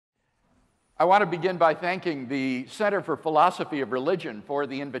I want to begin by thanking the Center for Philosophy of Religion for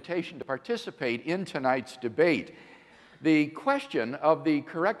the invitation to participate in tonight's debate. The question of the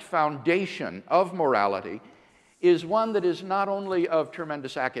correct foundation of morality is one that is not only of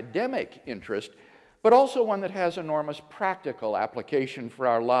tremendous academic interest, but also one that has enormous practical application for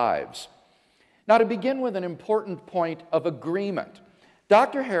our lives. Now, to begin with an important point of agreement,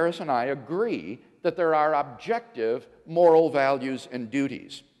 Dr. Harris and I agree that there are objective moral values and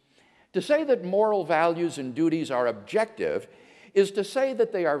duties. To say that moral values and duties are objective is to say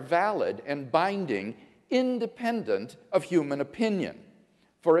that they are valid and binding independent of human opinion.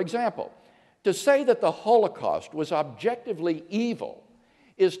 For example, to say that the Holocaust was objectively evil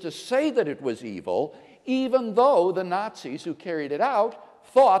is to say that it was evil even though the Nazis who carried it out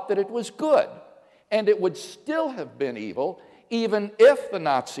thought that it was good. And it would still have been evil even if the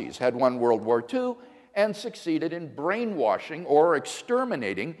Nazis had won World War II and succeeded in brainwashing or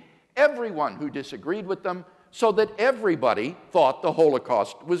exterminating everyone who disagreed with them so that everybody thought the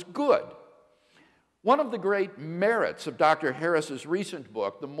Holocaust was good. One of the great merits of Dr. Harris's recent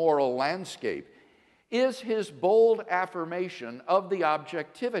book, The Moral Landscape, is his bold affirmation of the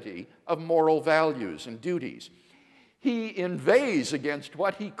objectivity of moral values and duties. He inveighs against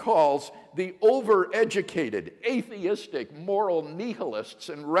what he calls the overeducated, atheistic, moral nihilists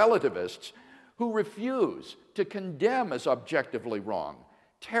and relativists who refuse to condemn as objectively wrong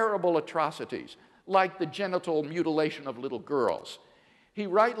terrible atrocities like the genital mutilation of little girls. He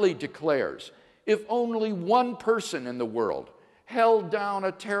rightly declares, if only one person in the world held down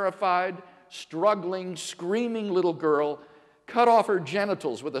a terrified, struggling, screaming little girl, cut off her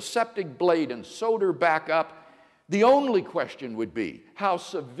genitals with a septic blade and sewed her back up, the only question would be how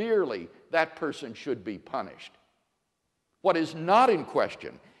severely that person should be punished. What is not in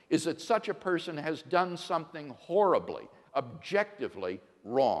question is that such a person has done something horribly, objectively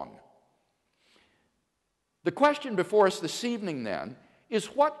wrong. The question before us this evening, then, is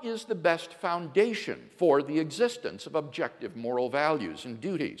what is the best foundation for the existence of objective moral values and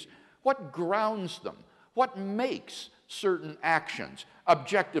duties? What grounds them? What makes certain actions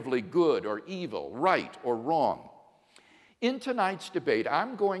objectively good or evil, right or wrong? In tonight's debate,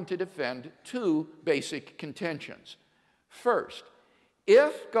 I'm going to defend two basic contentions. First,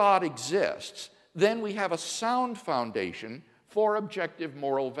 if God exists, then we have a sound foundation for objective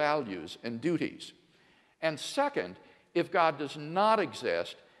moral values and duties. And second, if God does not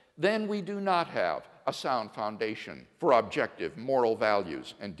exist, then we do not have a sound foundation for objective moral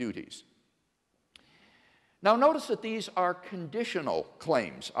values and duties. Now notice that these are conditional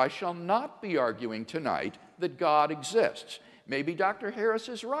claims. I shall not be arguing tonight that God exists. Maybe Dr. Harris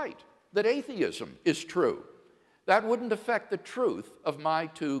is right, that atheism is true. That wouldn't affect the truth of my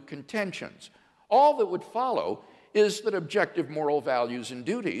two contentions. All that would follow is that objective moral values and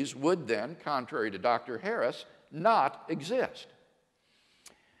duties would then, contrary to Dr. Harris, not exist.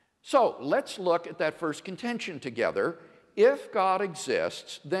 So let's look at that first contention together. If God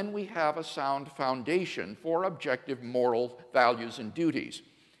exists, then we have a sound foundation for objective moral values and duties.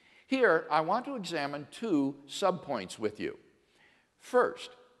 Here, I want to examine two subpoints with you. First,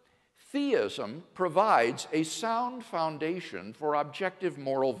 theism provides a sound foundation for objective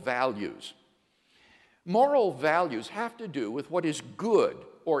moral values. Moral values have to do with what is good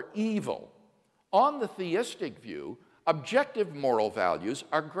or evil. On the theistic view, objective moral values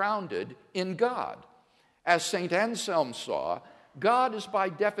are grounded in God. As St. Anselm saw, God is by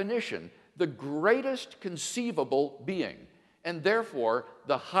definition the greatest conceivable being, and therefore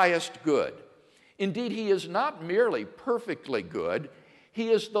the highest good. Indeed, he is not merely perfectly good, he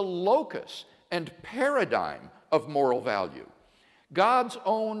is the locus and paradigm of moral value. God's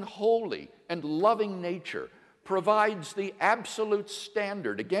own holy and loving nature provides the absolute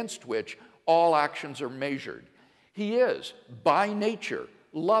standard against which all actions are measured. He is, by nature,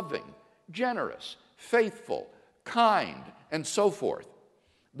 loving, generous, faithful, kind, and so forth.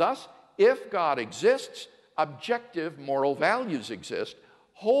 Thus, if God exists, objective moral values exist,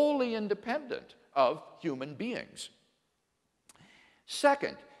 wholly independent of human beings.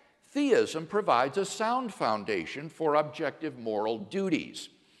 Second, theism provides a sound foundation for objective moral duties.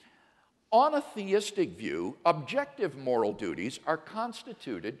 On a theistic view, objective moral duties are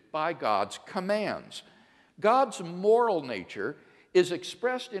constituted by God's commands. God's moral nature is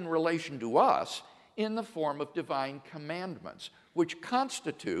expressed in relation to us in the form of divine commandments, which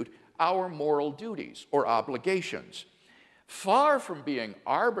constitute our moral duties or obligations. Far from being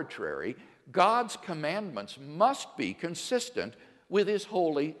arbitrary, God's commandments must be consistent with his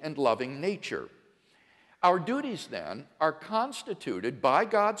holy and loving nature. Our duties, then, are constituted by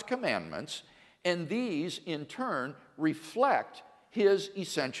God's commandments, and these, in turn, reflect his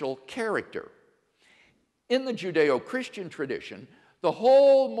essential character. In the Judeo-Christian tradition, the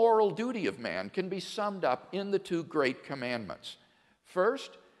whole moral duty of man can be summed up in the two great commandments.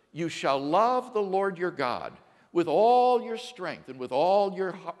 First, you shall love the Lord your God with all your strength and with all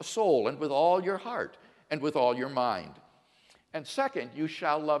your soul and with all your heart and with all your mind. And second, you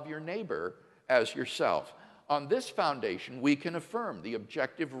shall love your neighbor as yourself. On this foundation, we can affirm the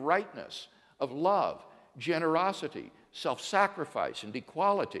objective rightness of love, generosity, self-sacrifice, and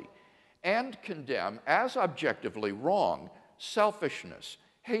equality, and condemn as objectively wrong selfishness,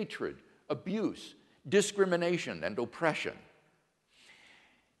 hatred, abuse, discrimination, and oppression.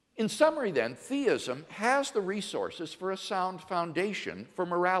 In summary, then, theism has the resources for a sound foundation for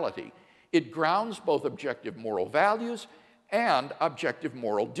morality. It grounds both objective moral values and objective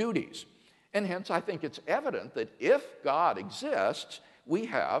moral duties. And hence, I think it's evident that if God exists, we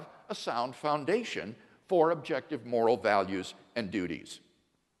have a sound foundation for objective moral values and duties.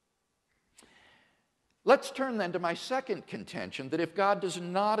 Let's turn then to my second contention, that if God does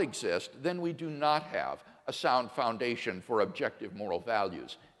not exist, then we do not have a sound foundation for objective moral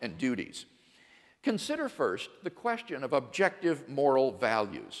values and duties. Consider first the question of objective moral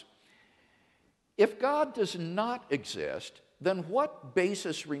values. If God does not exist, then what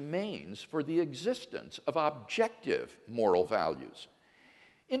basis remains for the existence of objective moral values?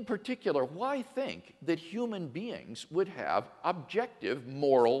 In particular, why think that human beings would have objective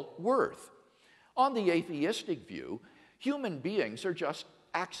moral worth? On the atheistic view, human beings are just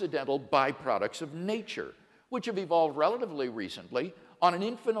accidental byproducts of nature, which have evolved relatively recently on an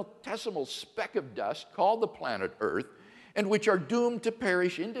infinitesimal speck of dust called the planet Earth, and which are doomed to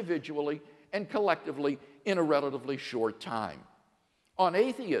perish individually and collectively in a relatively short time. On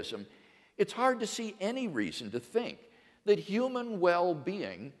atheism, it's hard to see any reason to think that human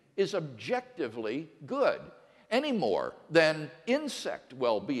well-being is objectively good, any more than insect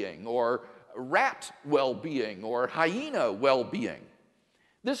well-being or rat well-being or hyena well-being.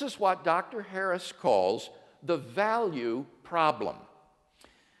 This is what Dr. Harris calls the value problem.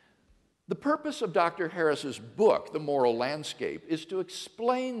 The purpose of Dr. Harris's book, The Moral Landscape, is to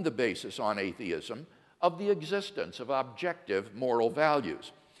explain the basis on atheism of the existence of objective moral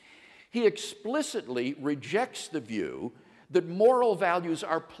values. He explicitly rejects the view that moral values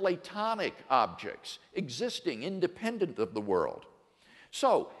are Platonic objects existing independent of the world.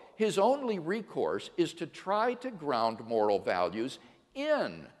 So, his only recourse is to try to ground moral values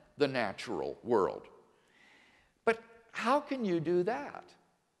in the natural world. But how can you do that,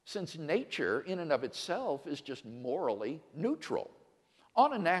 since nature in and of itself is just morally neutral?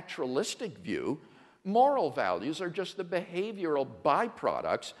 On a naturalistic view, moral values are just the behavioral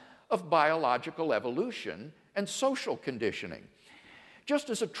byproducts of biological evolution and social conditioning. Just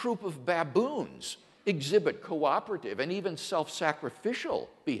as a troop of baboons exhibit cooperative and even self-sacrificial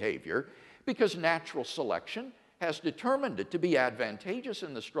behavior because natural selection has determined it to be advantageous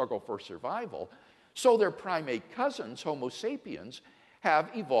in the struggle for survival, so their primate cousins, Homo sapiens,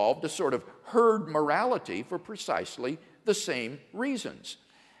 have evolved a sort of herd morality for precisely the same reasons.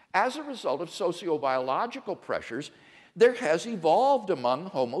 As a result of sociobiological pressures, there has evolved among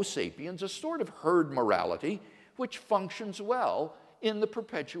Homo sapiens a sort of herd morality which functions well in the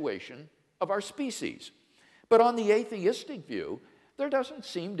perpetuation of our species. But on the atheistic view, there doesn't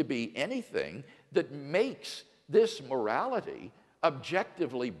seem to be anything that makes this morality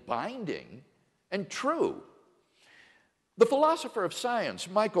objectively binding and true. The philosopher of science,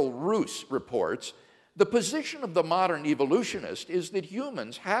 Michael Ruse, reports, the position of the modern evolutionist is that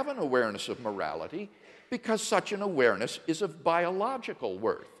humans have an awareness of morality because such an awareness is of biological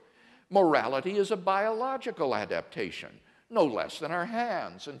worth. Morality is a biological adaptation, no less than our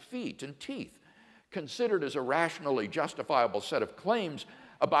hands and feet and teeth. Considered as a rationally justifiable set of claims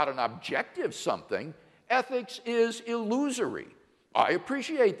about an objective something, ethics is illusory. I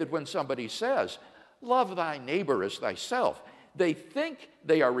appreciate that when somebody says, love thy neighbor as thyself, they think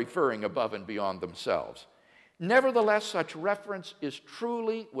they are referring above and beyond themselves. Nevertheless, such reference is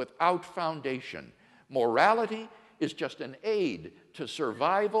truly without foundation. Morality is just an aid to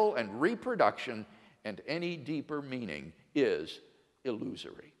survival and reproduction, and any deeper meaning is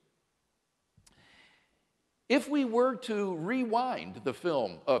illusory. If we were to rewind the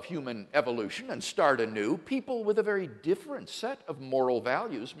film of human evolution and start anew, people with a very different set of moral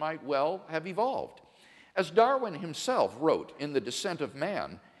values might well have evolved. As Darwin himself wrote in The Descent of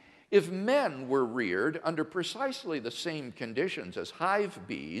Man, if men were reared under precisely the same conditions as hive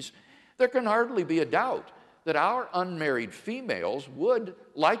bees, there can hardly be a doubt that our unmarried females would,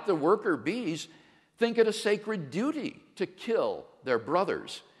 like the worker bees, think it a sacred duty to kill their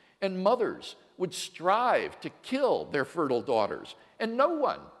brothers, and mothers would strive to kill their fertile daughters, and no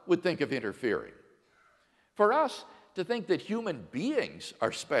one would think of interfering. For us to think that human beings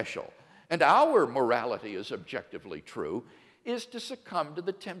are special and our morality is objectively true is to succumb to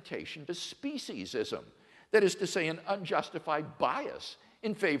the temptation to speciesism, that is to say, an unjustified bias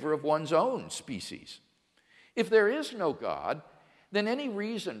in favor of one's own species. If there is no God, then any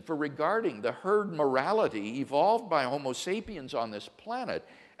reason for regarding the herd morality evolved by Homo sapiens on this planet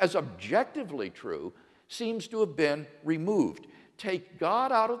as objectively true seems to have been removed. Take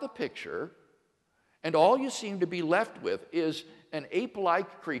God out of the picture, and all you seem to be left with is an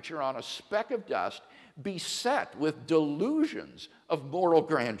ape-like creature on a speck of dust beset with delusions of moral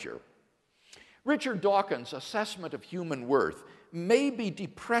grandeur. Richard Dawkins' assessment of human worth may be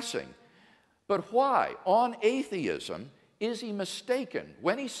depressing, but why, on atheism, is he mistaken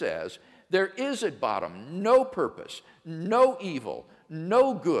when he says there is at bottom no purpose, no evil,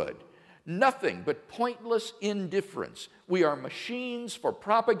 no good, nothing but pointless indifference? We are machines for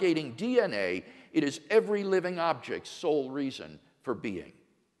propagating DNA. It is every living object's sole reason for being.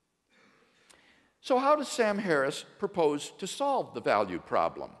 So how does Sam Harris propose to solve the value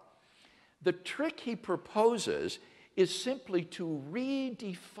problem? The trick he proposes is simply to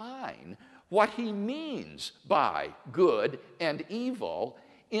redefine what he means by good and evil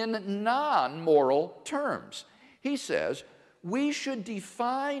in non-moral terms. He says we should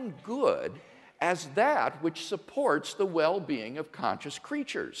define good as that which supports the well-being of conscious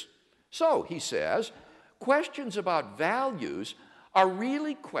creatures. So, he says, questions about values are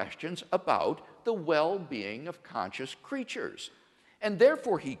really questions about the well-being of conscious creatures. And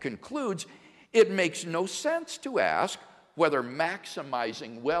therefore, he concludes, it makes no sense to ask whether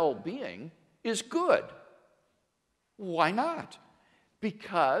maximizing well-being is good. Why not?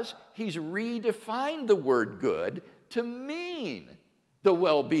 Because he's redefined the word good to mean the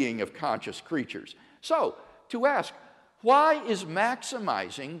well-being of conscious creatures. So, to ask, why is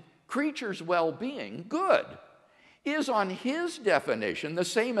maximizing creatures' well-being good, is on his definition the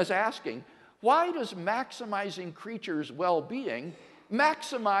same as asking, why does maximizing creatures' well-being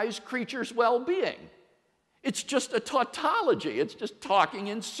maximize creatures' well-being? It's just a tautology. It's just talking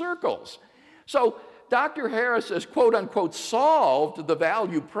in circles. So Dr. Harris has, quote unquote, solved the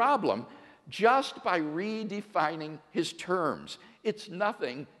value problem just by redefining his terms. It's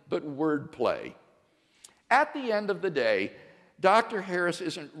nothing but wordplay. At the end of the day, Dr. Harris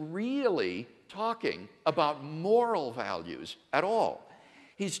isn't really talking about moral values at all.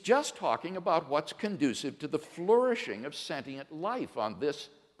 He's just talking about what's conducive to the flourishing of sentient life on this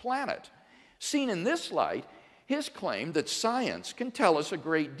planet. Seen in this light, his claim that science can tell us a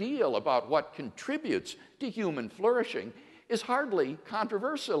great deal about what contributes to human flourishing is hardly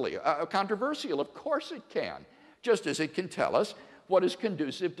controversial. Of course it can, just as it can tell us what is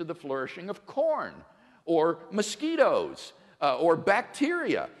conducive to the flourishing of corn or mosquitoes or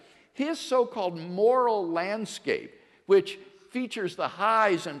bacteria. His so-called moral landscape, which features the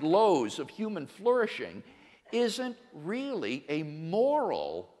highs and lows of human flourishing, isn't really a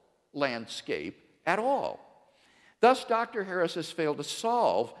moral landscape at all. Thus, Dr. Harris has failed to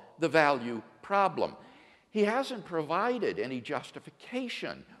solve the value problem. He hasn't provided any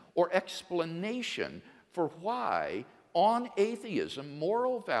justification or explanation for why, on atheism,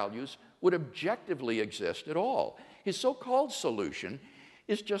 moral values would objectively exist at all. His so-called solution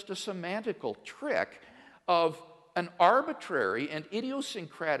is just a semantical trick of an arbitrary and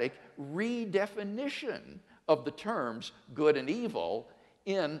idiosyncratic redefinition of the terms good and evil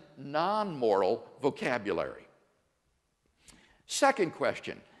in non-moral vocabulary. Second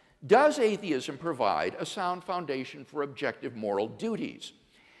question, does atheism provide a sound foundation for objective moral duties?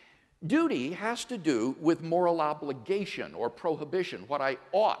 Duty has to do with moral obligation or prohibition, what I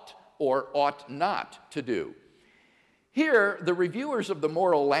ought or ought not to do. Here, the reviewers of the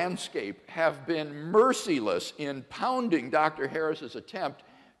moral landscape have been merciless in pounding Dr. Harris's attempt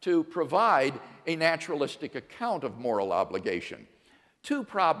to provide a naturalistic account of moral obligation. Two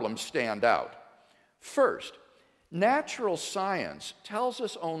problems stand out. First, natural science tells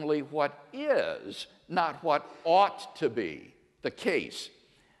us only what is, not what ought to be the case.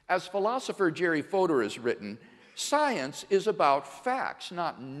 As philosopher Jerry Fodor has written, science is about facts,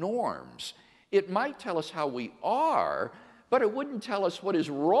 not norms. It might tell us how we are, but it wouldn't tell us what is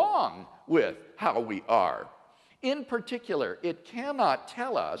wrong with how we are. In particular, it cannot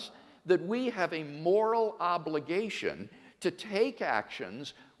tell us that we have a moral obligation to take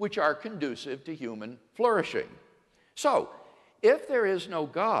actions which are conducive to human flourishing. So, if there is no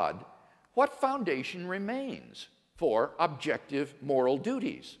God, what foundation remains for objective moral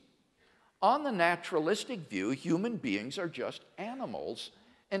duties? On the naturalistic view, human beings are just animals,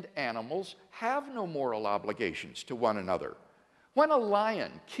 and animals have no moral obligations to one another. When a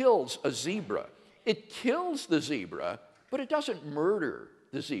lion kills a zebra, it kills the zebra, but it doesn't murder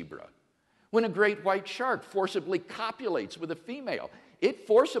the zebra. When a great white shark forcibly copulates with a female, it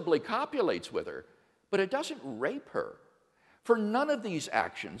forcibly copulates with her, but it doesn't rape her. For none of these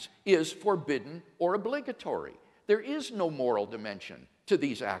actions is forbidden or obligatory. There is no moral dimension to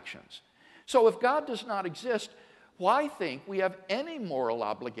these actions. So if God does not exist, why think we have any moral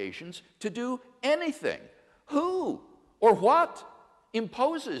obligations to do anything? Who or what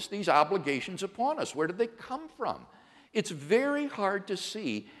imposes these obligations upon us? Where did they come from? It's very hard to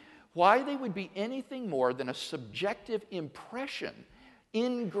see why they would be anything more than a subjective impression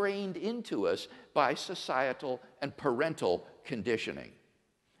ingrained into us by societal and parental conditioning.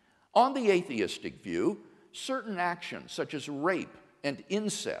 On the atheistic view, certain actions such as rape and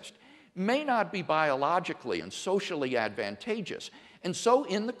incest may not be biologically and socially advantageous, and so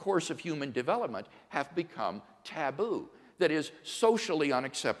in the course of human development have become taboo, that is, socially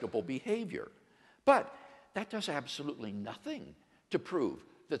unacceptable behavior. But that does absolutely nothing to prove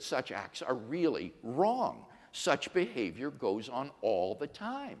that such acts are really wrong. Such behavior goes on all the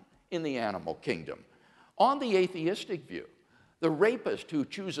time in the animal kingdom. On the atheistic view, the rapist who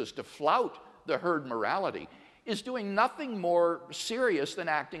chooses to flout the herd morality is doing nothing more serious than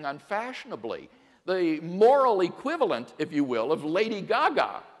acting unfashionably, the moral equivalent, if you will, of Lady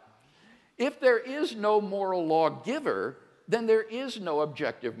Gaga. If there is no moral lawgiver, then there is no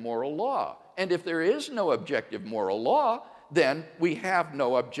objective moral law. And if there is no objective moral law, then we have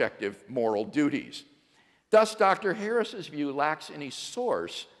no objective moral duties. Thus, Dr. Harris's view lacks any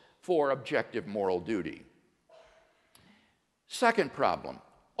source for objective moral duty. Second problem,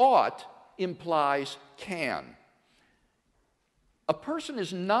 ought implies can. A person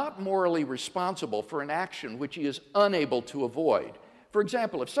is not morally responsible for an action which he is unable to avoid. For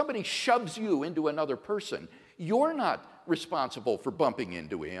example, if somebody shoves you into another person, you're not responsible for bumping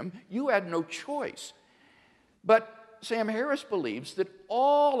into him. You had no choice. But Sam Harris believes that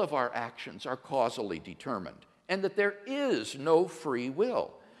all of our actions are causally determined and that there is no free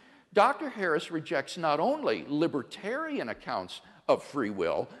will. Dr. Harris rejects not only libertarian accounts of free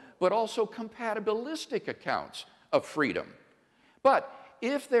will, but also compatibilistic accounts of freedom. But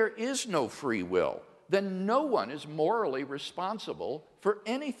if there is no free will, then no one is morally responsible for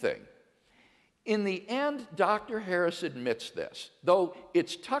anything. In the end, Dr. Harris admits this, though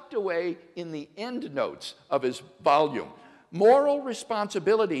it's tucked away in the endnotes of his volume. Moral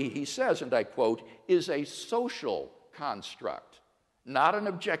responsibility, he says, and I quote, is a social construct, not an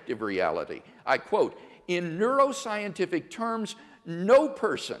objective reality. I quote, in neuroscientific terms, no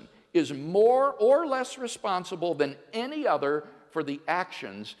person is more or less responsible than any other for the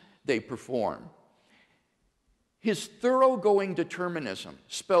actions they perform. His thoroughgoing determinism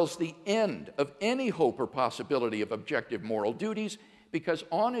spells the end of any hope or possibility of objective moral duties because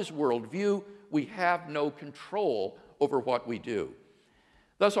on his worldview, we have no control over what we do.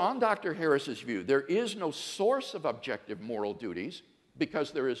 Thus, on Dr. Harris's view, there is no source of objective moral duties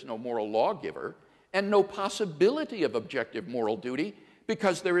because there is no moral lawgiver, and no possibility of objective moral duty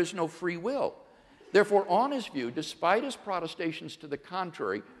because there is no free will. Therefore, on his view, despite his protestations to the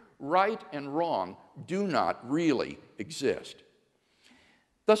contrary, right and wrong do not really exist.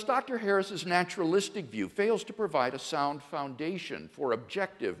 Thus, Dr. Harris's naturalistic view fails to provide a sound foundation for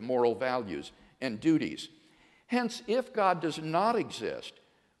objective moral values and duties. Hence, if God does not exist,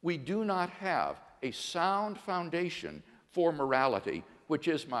 we do not have a sound foundation for morality, which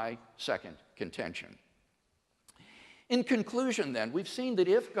is my second contention. In conclusion, then, we've seen that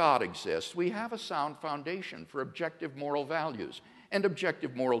if God exists, we have a sound foundation for objective moral values and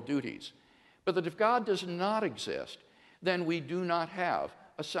objective moral duties. But that if God does not exist, then we do not have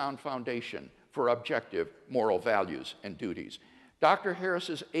a sound foundation for objective moral values and duties. Dr.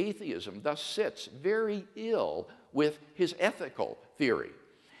 Harris's atheism thus sits very ill with his ethical theory.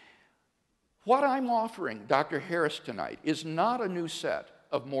 What I'm offering Dr. Harris tonight is not a new set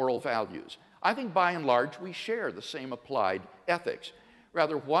of moral values. I think by and large we share the same applied ethics.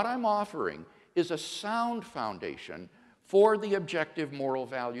 Rather, what I'm offering is a sound foundation for the objective moral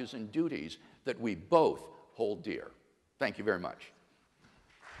values and duties that we both hold dear. Thank you very much.